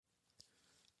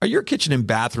Are your kitchen and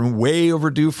bathroom way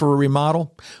overdue for a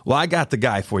remodel? Well, I got the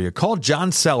guy for you. Call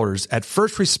John Sellers at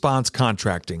First Response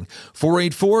Contracting,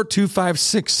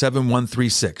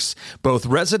 484-256-7136. Both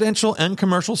residential and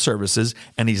commercial services,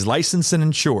 and he's licensed and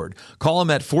insured. Call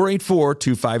him at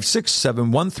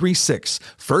 484-256-7136.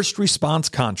 First Response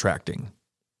Contracting.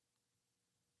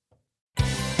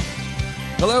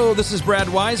 Hello, this is Brad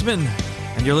Wiseman,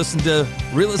 and you're listening to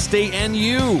Real Estate and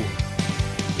You,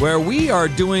 where we are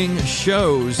doing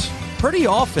shows pretty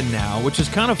often now, which is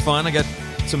kind of fun. I got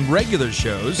some regular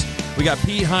shows. We got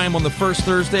Pete Heim on the first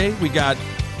Thursday. We got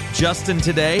Justin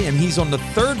today, and he's on the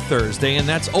third Thursday, and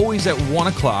that's always at 1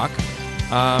 o'clock.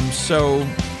 So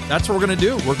that's what we're going to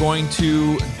do. We're going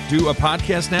to do a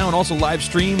podcast now and also live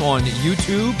stream on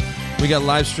YouTube. We got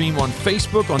live stream on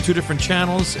Facebook on 2 different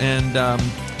channels, and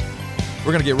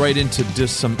we're going to get right into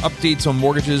just some updates on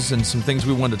mortgages and some things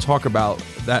we wanted to talk about.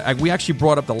 That we actually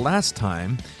brought up the last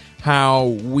time, how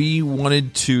we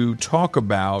wanted to talk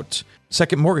about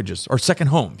second mortgages or second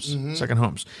homes. Second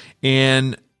homes.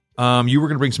 And you were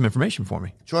going to bring some information for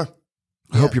me. Sure.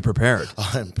 I hope you're prepared.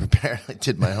 I'm prepared. I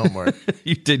did my homework.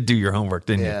 You did do your homework,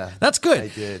 didn't you? That's good. I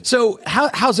did. So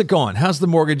how's it going? How's the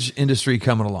mortgage industry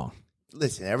coming along?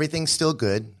 Listen, everything's still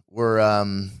good. We're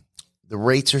the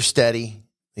rates are steady.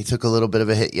 They took a little bit of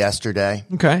a hit yesterday.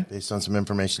 Okay. Based on some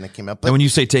information that came up. But and when you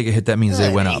say take a hit, that means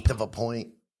they went up. 1/8 of a point.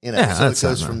 You know, Yeah, so it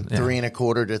goes from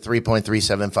 3.25 to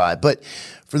 3.375. But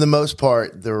for the most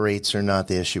part, the rates are not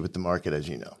the issue with the market, as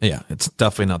you know. Yeah, it's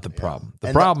definitely not the problem.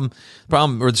 The problem,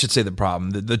 or I should say the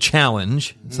problem, the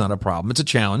challenge, it's not a problem, it's a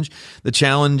challenge. The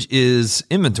challenge is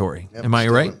inventory. Yep, Am I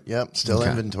right? Yep, still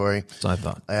inventory. That's what I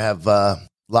thought. I have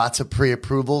lots of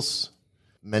pre-approvals.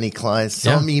 Many clients,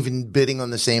 some even bidding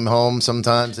on the same home.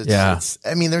 Sometimes it's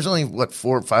I mean, there's only 400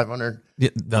 or 500. Yeah,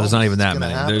 there's not even that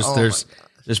many.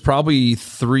 There's probably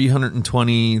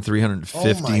 320,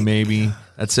 350 maybe. God.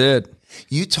 That's it.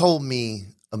 You told me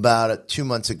about 2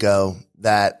 months ago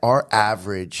that our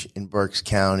average in Berks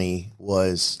County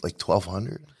was like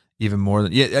 1,200. Even more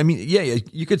than, I mean,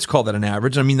 you could call that an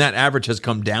average. I mean, that average has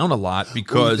come down a lot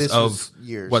because of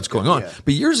what's going on. Yeah.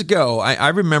 But years ago, I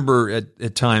remember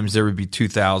at times there would be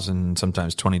 2,000,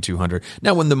 sometimes 2,200.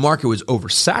 Now, when the market was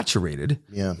oversaturated,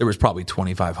 there was probably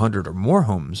 2,500 or more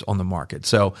homes on the market.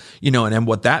 So, and then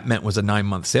what that meant was a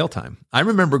 9-month sale time. I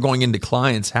remember going into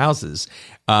clients' houses,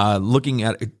 looking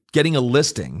at getting a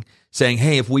listing, saying,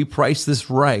 hey, if we price this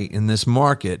right in this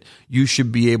market, you should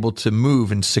be able to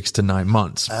move in 6 to 9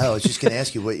 months. I was just going to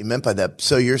ask you what you meant by that.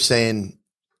 So you're saying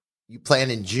you plan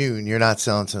in June, you're not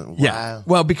selling to, wow. Yeah.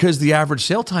 Well, because the average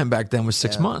sale time back then was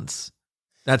 6 months.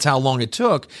 That's how long it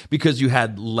took because you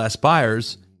had less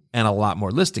buyers and a lot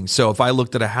more listings. So if I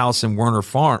looked at a house in Werner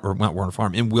Farm, or not Werner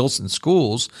Farm, in Wilson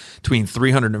Schools, between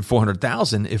 300 and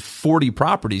 400,000, if 40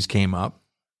 properties came up,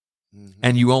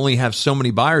 and you only have so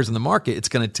many buyers in the market, it's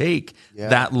going to take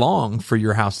that long for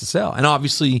your house to sell. And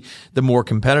obviously, the more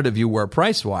competitive you were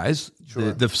price-wise,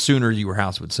 the sooner your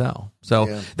house would sell.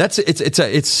 So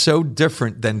it's so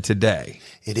different than today.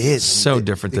 It is so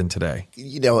different than today.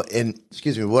 And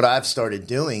excuse me, what I've started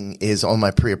doing is on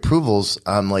my pre-approvals,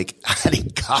 I'm like adding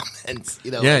comments.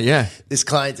 This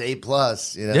client's A+.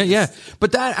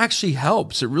 But that actually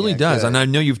helps. It really does. Good. And I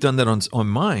know you've done that on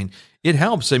mine. It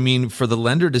helps. I mean, for the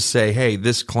lender to say, hey,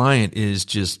 this client is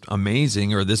just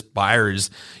amazing, or this buyer is,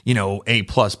 A++.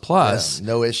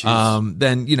 No issues.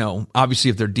 Then, obviously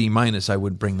if they're D-, I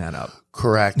would bring that up.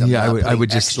 Correct. I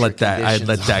would just let that, I'd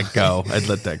let that go. I'd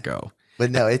let that go. But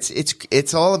no,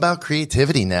 it's all about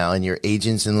creativity now, and your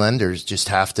agents and lenders just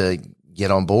have to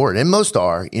get on board. And most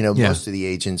are, most of the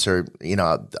agents are,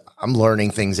 I'm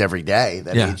learning things every day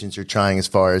that agents are trying as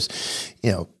far as,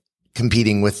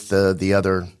 competing with the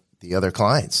other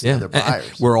clients, the other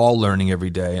buyers. We're all learning every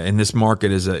day, and this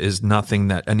market is nothing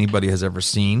that anybody has ever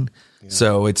seen. Yeah.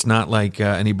 So it's not like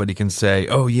anybody can say,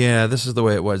 "Oh yeah, this is the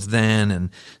way it was then,"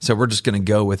 and so we're just going to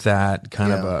go with that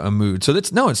kind of a mood. So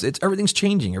it's everything's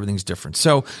changing, everything's different.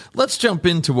 So let's jump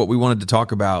into what we wanted to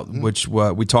talk about, which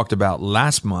we talked about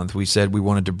last month. We said we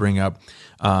wanted to bring up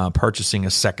purchasing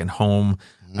a second home.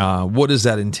 What does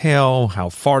that entail? How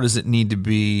far does it need to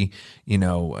be?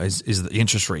 Is the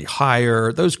interest rate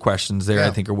higher? Those questions there,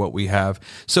 I think, are what we have.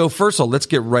 So first of all, let's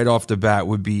get right off the bat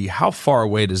would be, how far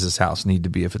away does this house need to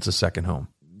be if it's a second home?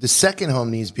 The second home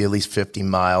needs to be at least 50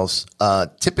 miles.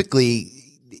 Typically,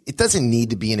 it doesn't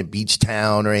need to be in a beach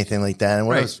town or anything like that. And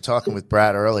what I was talking with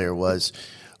Brad earlier was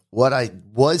what I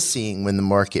was seeing when the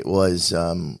market was,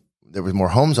 there was more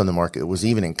homes on the market. It was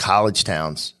even in college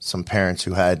towns. Some parents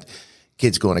who had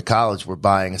kids going to college were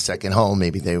buying a second home.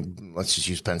 Maybe let's just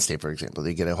use Penn State, for example.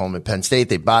 They get a home at Penn State,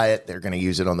 they buy it, they're going to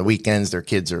use it on the weekends. Their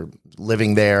kids are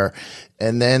living there,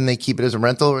 and then they keep it as a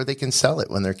rental, or they can sell it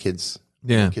when their kids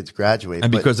graduate.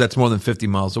 And because that's more than 50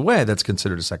 miles away, that's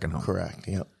considered a second home. Correct.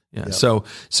 Yep. Yeah. Yep.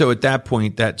 So at that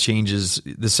point, that changes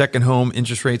the second home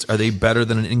interest rates. Are they better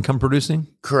than an income producing?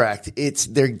 Correct.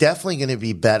 They're definitely going to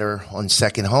be better on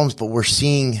second homes, but we're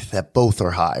seeing that both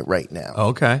are high right now.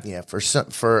 Okay. Yeah.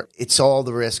 For it's all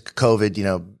the risk.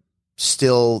 COVID,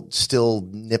 still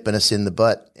nipping us in the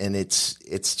butt, and it's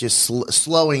just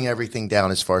slowing everything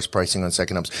down as far as pricing on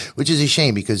second homes, which is a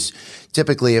shame because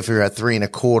typically if you're at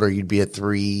 3.25, you'd be at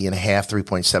 3.5,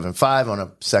 3.75 on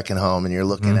a second home, and you're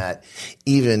looking at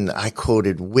even I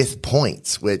quoted with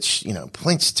points, which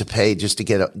points to pay just to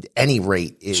get any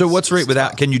rate. So what's rate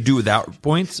without? Can you do without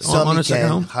points on a second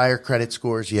home? Higher credit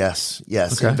scores, yes.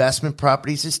 Okay. Investment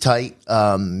properties is tight,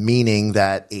 meaning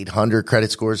that 800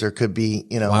 credit scores there could be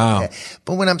Wow.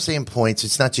 But when I'm saying points,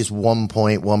 it's not just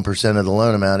 1.1% of the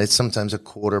loan amount. It's sometimes a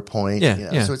quarter point.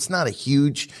 Yeah. So it's not a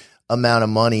huge amount of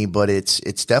money, but it's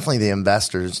definitely the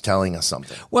investors telling us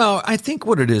something. Well, I think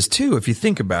what it is too, if you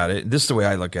think about it, this is the way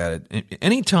I look at it.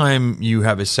 Anytime you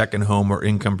have a second home or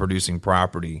income producing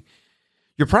property,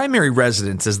 your primary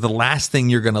residence is the last thing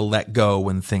you're going to let go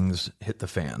when things hit the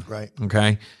fan. Right.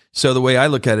 Okay. So the way I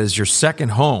look at it is your second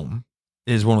home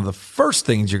is one of the first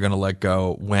things you're going to let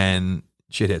go when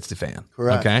shit hits the fan.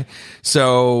 Correct. Okay.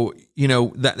 So,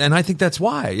 and I think that's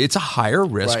why it's a higher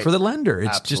risk for the lender.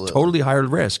 It's just totally higher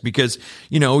risk because,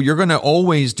 you're going to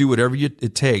always do whatever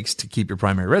it takes to keep your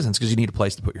primary residence because you need a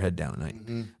place to put your head down at night.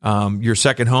 Mm-hmm. Your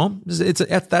second home, it's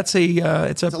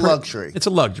a luxury. It's a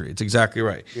luxury. It's exactly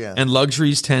right. Yeah. And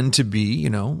luxuries tend to be,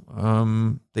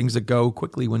 things that go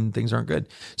quickly when things aren't good.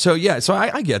 So yeah, so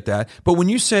I get that. But when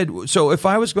you said, so if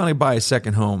I was going to buy a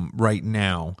second home right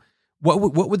now, what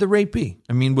would the rate be?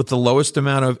 I mean, with the lowest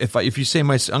amount of, if you say I'm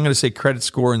going to say credit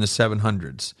score in the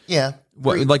 700s. Yeah.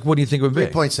 What do you think it would be?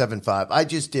 3.75. I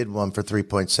just did one for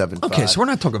 3.75. Okay, so we're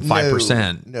not talking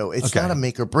 5%. No, it's not a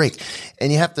make or break.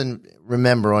 And you have to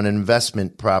remember on an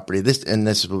investment property, this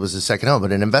was the second home,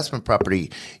 but an investment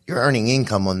property, you're earning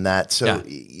income on that. So,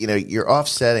 you're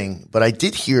offsetting. But I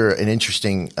did hear an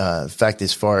interesting fact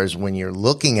as far as when you're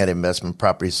looking at investment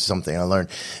properties, something I learned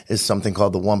is something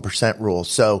called the 1% rule.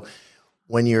 So,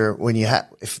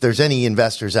 if there's any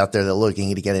investors out there that are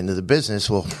looking to get into the business,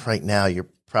 well, right now you're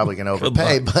probably going to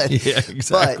overpay, but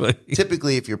exactly. But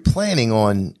typically if you're planning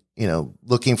on,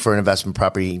 looking for an investment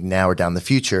property now or down the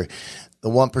future, the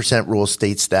 1% rule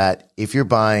states that if you're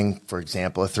buying, for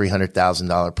example, a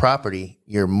 $300,000 property,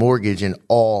 your mortgage and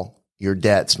all your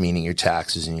debts, meaning your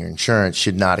taxes and your insurance,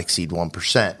 should not exceed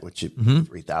 1%, which is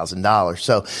 $3,000.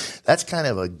 So that's kind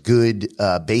of a good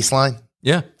baseline.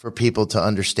 Yeah. For people to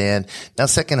understand. Now,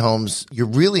 second homes, you're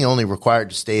really only required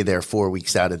to stay there 4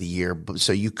 weeks out of the year.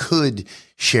 So you could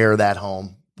share that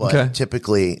home, but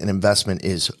typically an investment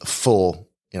is full,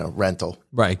 rental.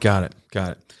 Right. Got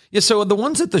it. Yeah. So the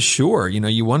ones at the shore,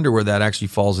 you wonder where that actually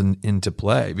falls into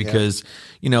play because,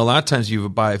 a lot of times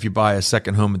if you buy a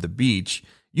second home at the beach,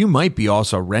 you might be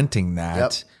also renting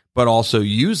that. But also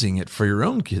using it for your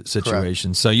own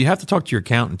situation. Correct. So you have to talk to your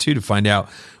accountant too to find out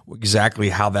exactly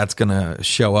how that's going to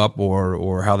show up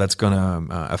or how that's going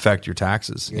to affect your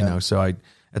taxes. So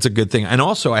that's a good thing. And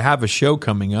also, I have a show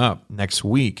coming up next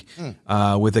week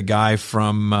with a guy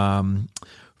from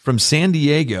San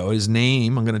Diego. His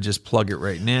name, I'm going to just plug it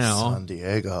right now.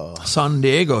 San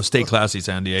Diego. Stay classy,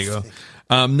 San Diego.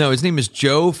 No, his name is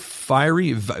Joe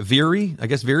Viry. I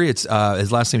guess Viry. It's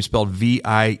his last name spelled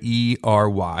Viery.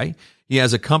 He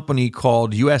has a company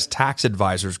called U.S. Tax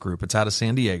Advisors Group. It's out of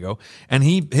San Diego, and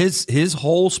his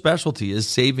whole specialty is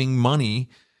saving you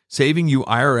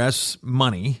IRS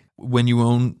money when you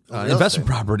own investment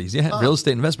properties. Yeah, real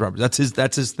estate investment properties.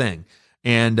 That's his thing.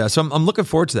 And so I'm looking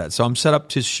forward to that. So I'm set up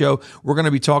to show. We're going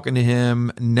to be talking to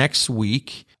him next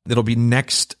week. It'll be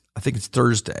next. I think it's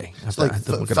Thursday. It's like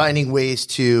finding ways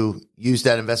to use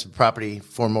that investment property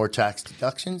for more tax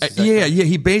deductions. Yeah.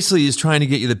 He basically is trying to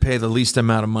get you to pay the least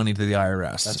amount of money to the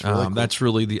IRS. That's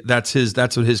really cool.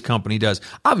 That's what his company does.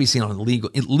 Obviously not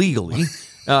legally.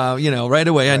 Right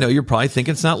away, I know you're probably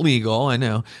thinking it's not legal. I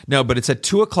know. No, but it's at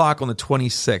 2:00 on the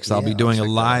 26th. I'll be doing a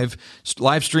live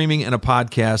streaming and a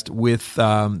podcast with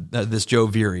this Joe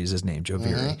Viry is his name, Joe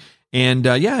Viry. And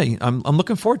I'm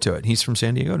looking forward to it. He's from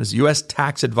San Diego. It's U.S.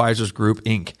 Tax Advisors Group,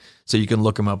 Inc. So you can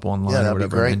look him up online or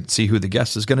whatever and see who the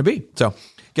guest is going to be. So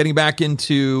getting back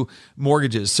into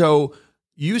mortgages. So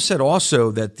you said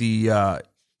also that the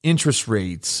interest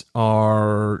rates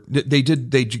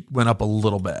they went up a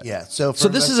little bit. Yeah. So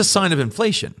this is a sign of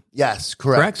inflation. Yes,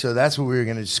 correct. So that's what we were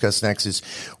going to discuss next is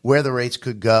where the rates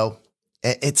could go.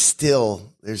 it's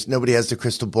still, nobody has the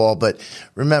crystal ball, but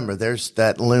remember, there's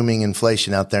that looming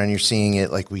inflation out there, and you're seeing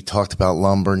it like we talked about: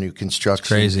 lumber, new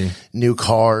construction, Crazy, new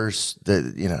cars.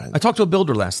 I talked to a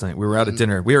builder last night. We were out at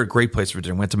dinner. We were at a great place for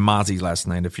dinner. Went to Mozzie last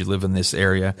night. If you live in this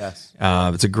area, yes.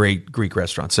 It's a great Greek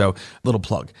restaurant. So little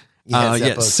plug.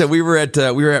 So we were at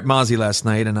Mozzie last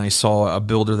night, and I saw a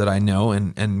builder that I know,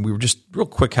 and we were just real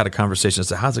quick had a conversation. I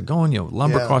said, "How's it going?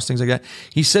 Lumber costs, things like that."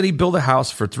 He said he built a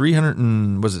house for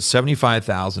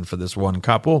 $375,000 for this one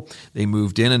couple. They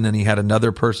moved in, and then he had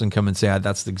another person come and say,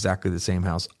 "That's exactly the same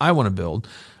house I want to build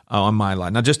on my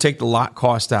lot." Now, just take the lot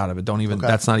cost out of it.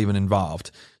 That's not even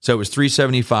involved. So it was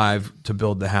 $375 to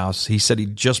build the house. He said he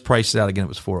just priced it out again. It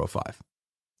was $405.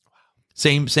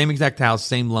 Same exact house,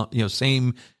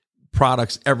 same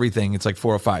products, everything. It's like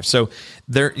 405. So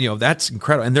there, that's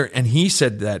incredible. And he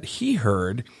said that he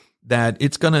heard that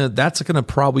that's gonna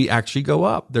probably actually go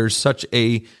up. There's such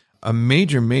a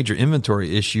major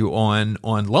inventory issue on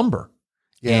lumber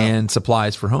and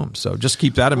supplies for homes. So just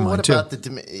keep that in mind too. What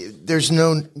about there's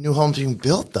no new homes being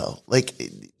built though? Like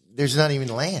there's not even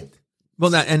land. Well,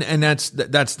 that's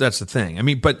the thing. I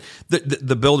mean, but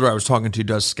the builder I was talking to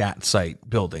does scat site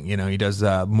building. He does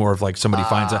more of like somebody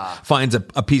finds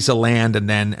a piece of land and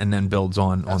then builds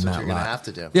on that lot. That's what you're gonna have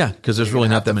to do. Yeah, because there's really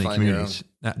not that many communities.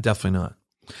 Definitely not.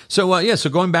 So so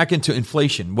going back into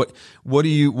inflation, what are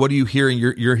you hearing?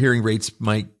 You're hearing rates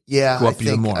might go up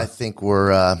even more. I think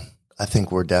we're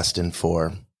destined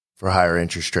for higher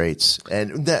interest rates.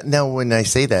 And now when I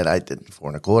say that, I did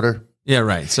 4.25%. Yeah,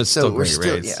 right. So it's still great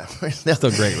rates. Yeah,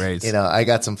 still great rates. I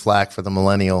got some flack for the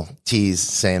millennial tease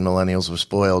saying millennials were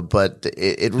spoiled, but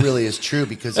it really is true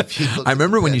because if you look I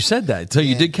remember when you said that. So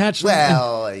you did catch that.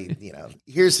 Well,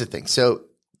 here's the thing. So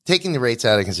taking the rates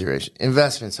out of consideration,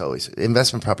 investment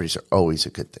properties are always a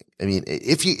good thing. I mean,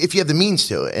 if you have the means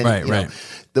to it, and right.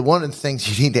 One of the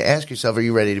things you need to ask yourself: are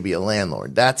you ready to be a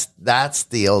landlord? That's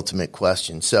the ultimate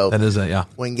question. So that is it. Yeah.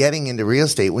 When getting into real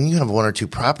estate, when you have one or two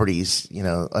properties,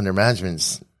 under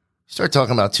management, start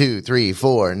talking about 2, 3,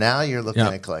 4. Now you're looking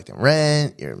at collecting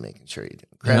rent. You're making sure you're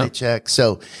doing credit checks.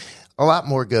 So a lot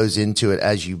more goes into it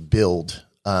as you build.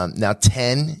 Now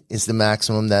 10 is the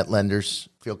maximum that lenders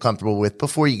feel comfortable with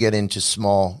before you get into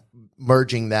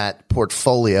merging that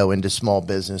portfolio into small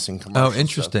business and commercial. Oh,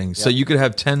 interesting. So you could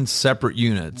have 10 separate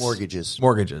units. Mortgages.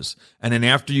 And then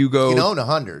after you go... You can own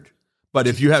 100. But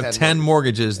if you have 10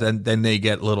 mortgages, then they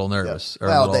get a little nervous.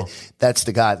 Yep. That's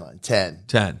the guideline, 10.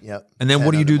 10. Yep. And then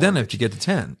what do you do then if you get to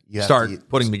 10? You start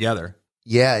putting together.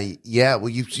 Yeah. Well,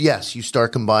 you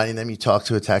start combining them. You talk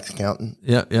to a tax accountant.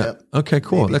 Yeah. Yep. Okay,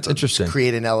 cool. That's interesting.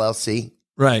 Create an LLC.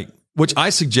 Right. Which I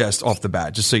suggest off the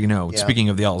bat, just so you know, speaking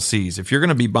of the LLCs, if you're going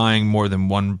to be buying more than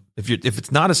one, if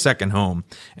it's not a second home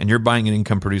and you're buying an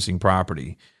income producing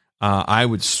property, I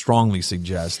would strongly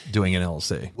suggest doing an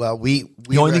LLC. Well, the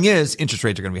only thing is interest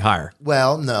rates are going to be higher.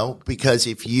 Well, no, because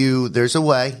there's a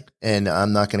way, and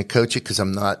I'm not going to coach it because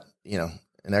I'm not,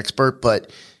 an expert,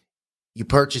 but you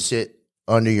purchase it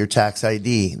under your tax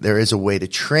ID. There is a way to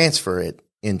transfer it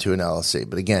into an LLC.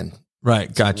 But again,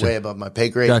 right, gotcha. Way above my pay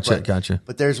grade. Gotcha.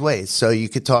 But there's ways. So you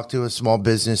could talk to a small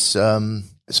business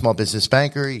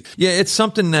banker. Yeah, it's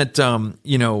something that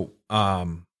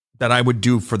that I would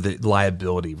do for the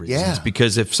liability reasons. Yeah.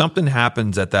 Because if something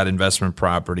happens at that investment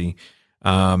property,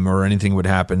 or anything would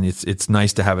happen, it's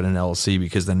nice to have it in LLC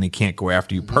because then they can't go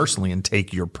after you personally and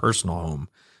take your personal home.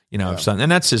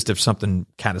 And that's just if something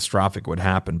catastrophic would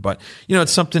happen. But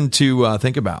it's something to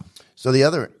think about. So the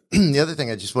other thing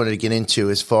I just wanted to get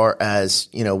into as far as,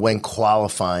 when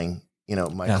qualifying,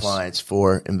 my clients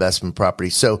for investment property.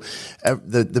 So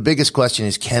the biggest question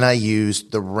is, can I use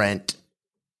the rent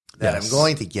that I'm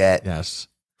going to get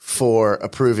for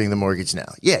approving the mortgage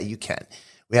now? Yeah, you can.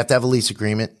 We have to have a lease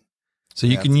agreement. So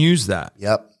you can use that.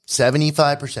 Yep.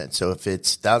 75%. So if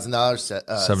it's $1,000,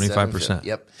 75%.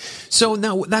 Yep. So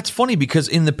now that's funny because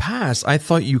in the past I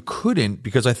thought you couldn't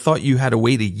because I thought you had to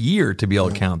wait a year to be able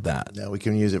to count that. No, we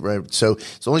can use it right. So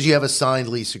as long as you have a signed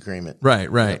lease agreement.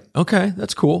 Right. Yep. Okay,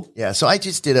 that's cool. Yeah. So I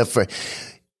just did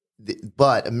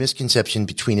but a misconception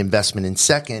between investment and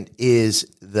second is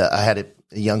I had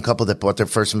a young couple that bought their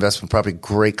first investment property,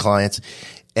 great clients,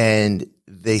 and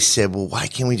they said, well, why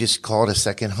can't we just call it a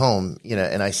second home?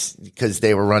 Because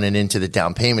they were running into the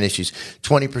down payment issues.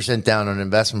 20% down on an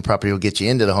investment property will get you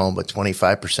into the home, but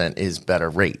 25% is better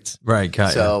rates. Right.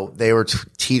 So they were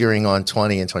teetering on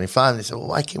 20 and 25. And they said, well,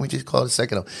 why can't we just call it a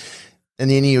second home?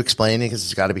 And then you explain it because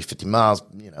it's got to be 50 miles,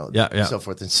 so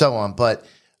forth and so on. But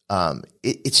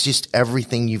it's just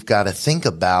everything you've got to think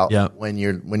about when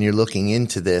you're looking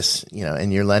into this,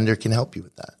 and your lender can help you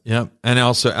with that. Yeah. And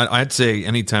also I'd say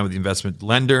anytime with the investment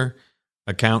lender,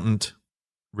 accountant,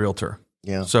 realtor.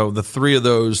 Yeah. So the three of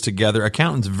those together,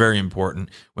 accountant's very important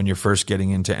when you're first getting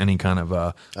into any kind of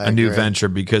a new venture,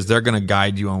 because they're going to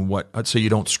guide you on what, so you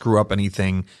don't screw up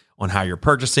anything on how you're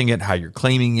purchasing it, how you're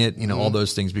claiming it, all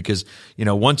those things, because,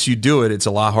 once you do it, it's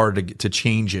a lot harder to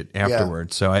change it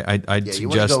afterwards. So I'd suggest. You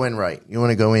want to go in right. You want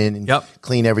to go in and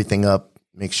clean everything up,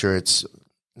 make sure it's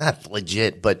not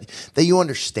legit, but that you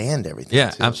understand everything. Yeah,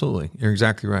 too. Absolutely. You're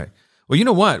exactly right. Well, you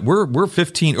know what? We're over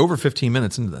 15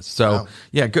 minutes into this. So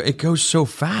it goes so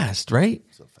fast, right?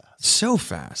 So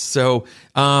fast. So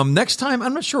next time,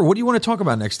 I'm not sure. What do you want to talk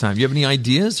about next time? Do you have any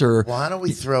ideas? Or why don't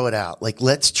we throw it out? Like,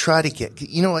 let's try to get,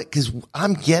 you know what? Because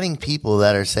I'm getting people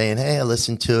that are saying, "Hey, I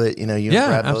listened to it. You and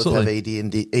Brad both have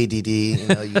ADD.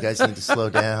 You guys need to slow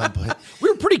down." But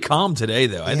we were pretty calm today,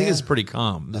 though. I think it's pretty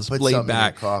calm. It's laid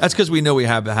back. That's because we know we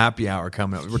have a happy hour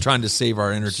coming up. We're trying to save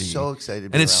our energy. So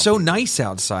excited, and it's so nice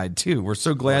outside too. We're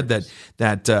so glad that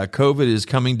COVID is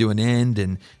coming to an end,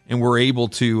 and we're able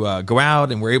to go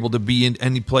out, and we're able to be in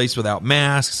any place without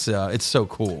masks. It's so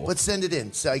cool. Let's send it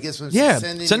in. So I guess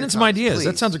send in some ideas. Please.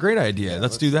 That sounds a great idea.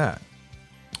 Let's do that.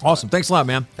 Awesome. Thanks a lot,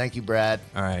 man. Thank you, Brad.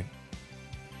 All right.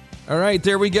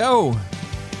 There we go.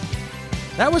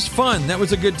 That was fun. That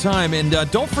was a good time. And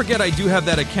don't forget, I do have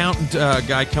that accountant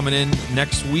guy coming in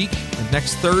next week,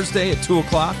 next Thursday at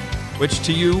 2:00, which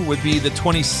to you would be the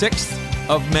 26th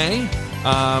of May,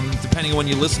 depending on when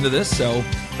you listen to this. So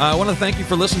I want to thank you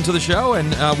for listening to the show,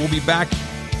 and we'll be back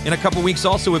in a couple weeks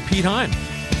also with Pete Heim.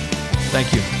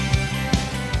 Thank you.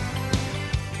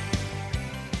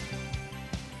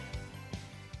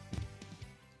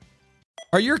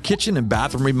 Are your kitchen and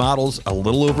bathroom remodels a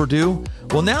little overdue?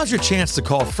 Well, now's your chance to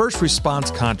call First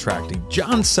Response Contracting.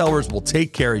 John Sellers will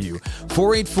take care of you.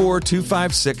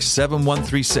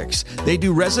 484-256-7136. They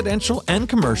do residential and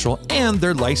commercial, and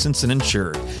they're licensed and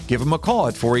insured. Give them a call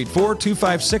at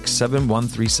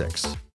 484-256-7136.